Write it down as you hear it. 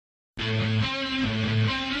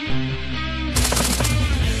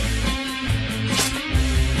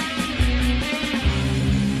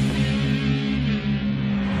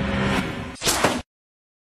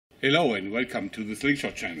Hello and welcome to the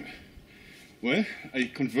Slingshot Channel. Well,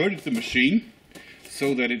 I converted the machine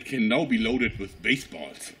so that it can now be loaded with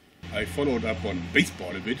baseballs. I followed up on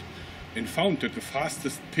baseball a bit and found that the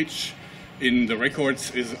fastest pitch in the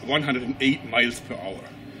records is 108 miles per hour.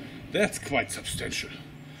 That's quite substantial.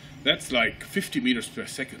 That's like 50 meters per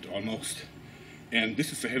second almost. And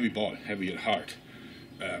this is a heavy ball, heavy and hard.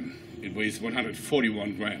 It weighs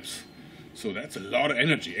 141 grams. So that's a lot of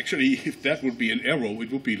energy. Actually, if that would be an arrow,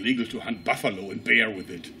 it would be illegal to hunt buffalo and bear with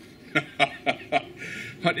it.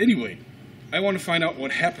 But anyway, I want to find out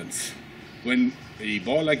what happens when a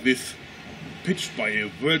ball like this, pitched by a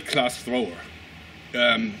world-class thrower,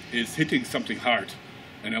 is hitting something hard.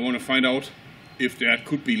 And I want to find out if that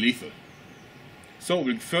could be lethal. So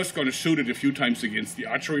we're first going to shoot it a few times against the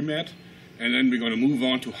archery mat, and then we're going to move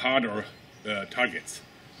on to harder targets.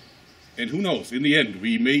 And who knows, in the end,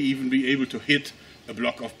 we may even be able to hit a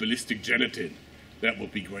block of ballistic gelatin. That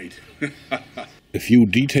would be great. A few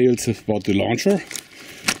details about the launcher.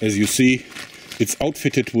 As you see, it's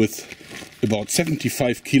outfitted with about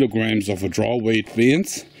 75 kilograms of a draw weight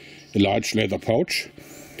valance, a large leather pouch.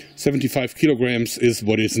 75 kilograms is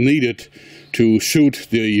what is needed to shoot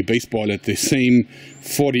the baseball at the same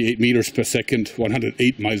 48 meters per second,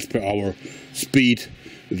 108 miles per hour speed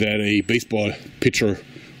that a baseball pitcher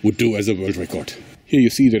would do as a world record. Here you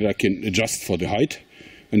see that I can adjust for the height,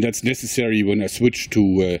 and that's necessary when I switch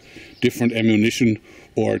to different ammunition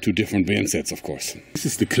or to different band sets, of course. This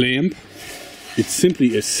is the clamp. It's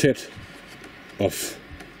simply a set of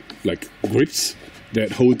like grips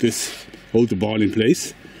that hold the ball in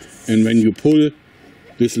place, and when you pull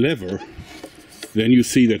this lever, then you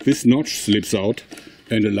see that this notch slips out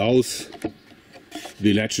and allows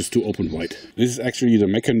the latches to open wide. This is actually the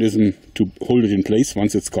mechanism to hold it in place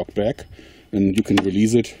once it's cocked back, and you can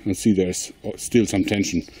release it and see there's still some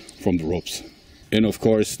tension from the ropes. And of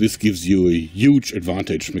course this gives you a huge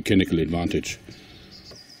advantage, mechanical advantage.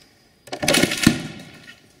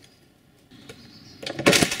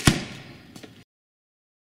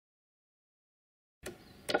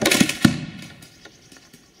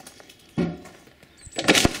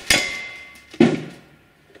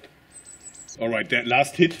 Alright, that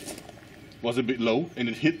last hit was a bit low and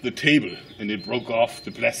it hit the table and it broke off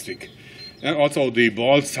the plastic. And also the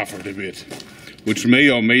ball suffered a bit, which may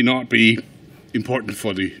or may not be important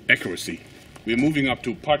for the accuracy. We're moving up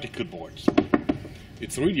to particle boards.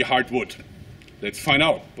 It's really hard wood. Let's find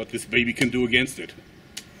out what this baby can do against it.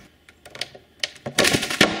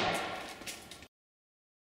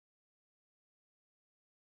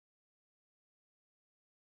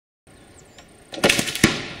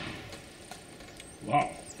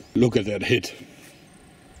 Wow, look at that hit.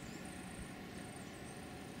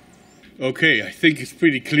 Okay, I think it's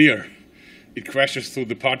pretty clear. It crashes through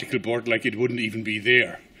the particle board like it wouldn't even be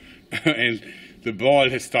there. And the ball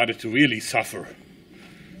has started to really suffer.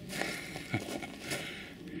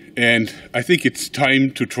 And I think it's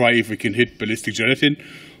time to try if we can hit ballistic gelatin.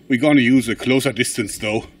 We're going to use a closer distance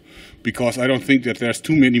though, because I don't think that there's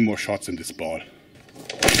too many more shots in this ball.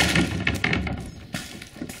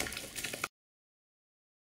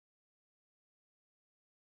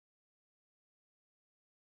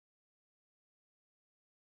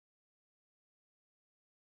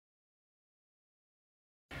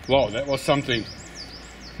 Wow, that was something.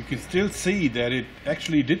 You can still see that it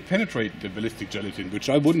actually did penetrate the ballistic gelatin, which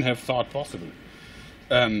I wouldn't have thought possible.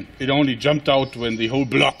 It only jumped out when the whole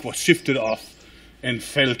block was shifted off and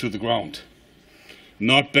fell to the ground.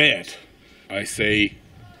 Not bad. I say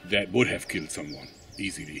that would have killed someone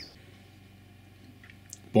easily.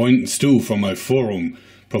 Boynton Stu from my forum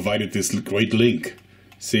provided this great link.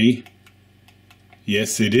 See?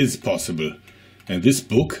 Yes, it is possible. And this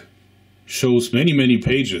book shows many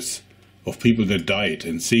pages of people that died,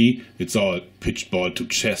 and see, it's all pitched ball to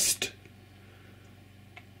chest,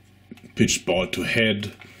 pitched ball to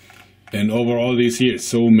head, and over all these years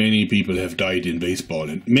so many people have died in baseball,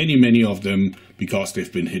 and many of them because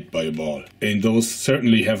they've been hit by a ball, and those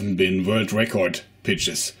certainly haven't been world record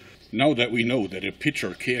pitches. Now that we know that a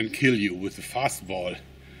pitcher can kill you with a fastball,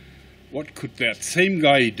 what could that same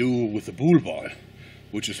guy do with a boule ball,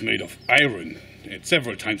 which is made of iron and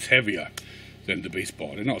several times heavier than the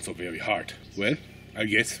baseball and also very hard? Well, I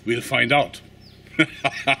guess we'll find out.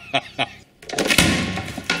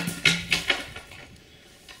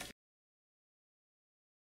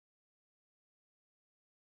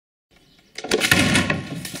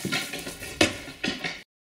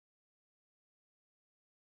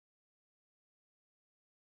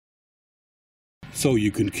 So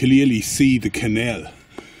you can clearly see the canal.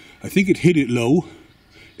 I think it hit it low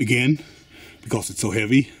again because it's so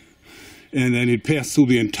heavy. and then it passed through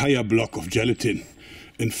the entire block of gelatin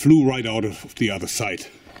and flew right out of the other side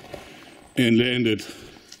and landed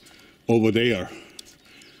over there.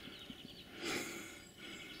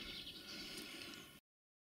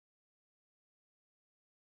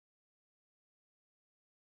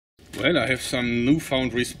 Well, I have some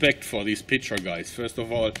newfound respect for these pitcher guys. First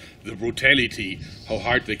of all, the brutality, how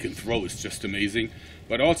hard they can throw is just amazing.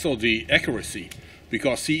 But also the accuracy.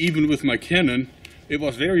 Because see, even with my cannon, it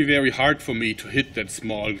was very, very hard for me to hit that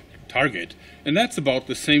small target. And that's about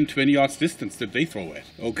the same 20 yards distance that they throw at.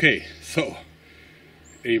 Okay, so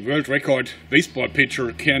a world record baseball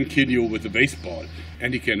pitcher can kill you with a baseball.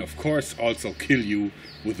 And he can, of course, also kill you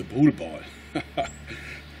with a boule ball.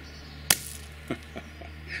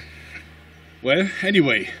 Well,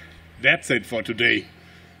 anyway, that's it for today.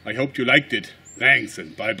 I hope you liked it. Thanks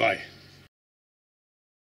and bye-bye.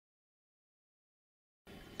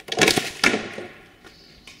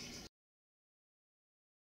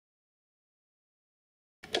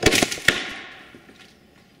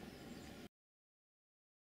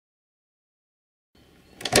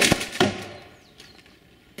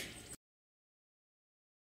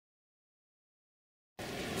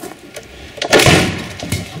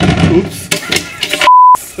 Oops.